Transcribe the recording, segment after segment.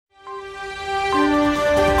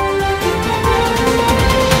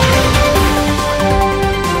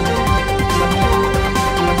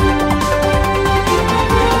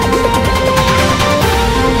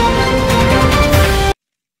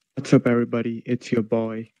What's up, everybody? It's your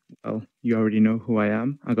boy. Well, you already know who I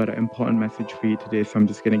am. I got an important message for you today, so I'm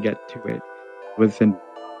just going to get to it. It was an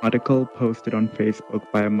article posted on Facebook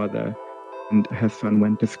by a mother, and her son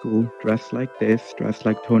went to school dressed like this, dressed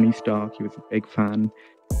like Tony Stark. He was a big fan.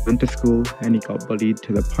 Went to school and he got bullied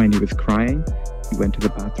to the point he was crying. He went to the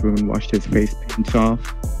bathroom and washed his face paint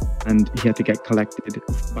off, and he had to get collected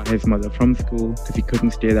by his mother from school because he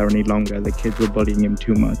couldn't stay there any longer. The kids were bullying him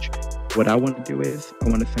too much. What I want to do is I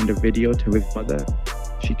want to send a video to his mother.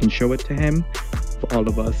 She can show it to him. For all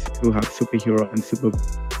of us who have superhero and super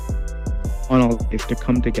on all this to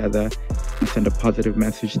come together and send a positive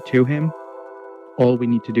message to him. All we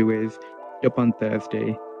need to do is up on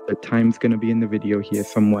Thursday. The time's going to be in the video here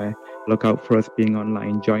somewhere. Look out for us being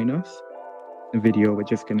online. Join us. The video, we're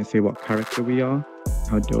just going to say what character we are,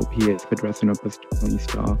 how dope he is for dressing up as Tony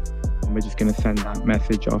Stark. And we're just going to send that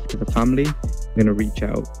message off to the family. We're going to reach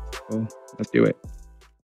out. So let's do it.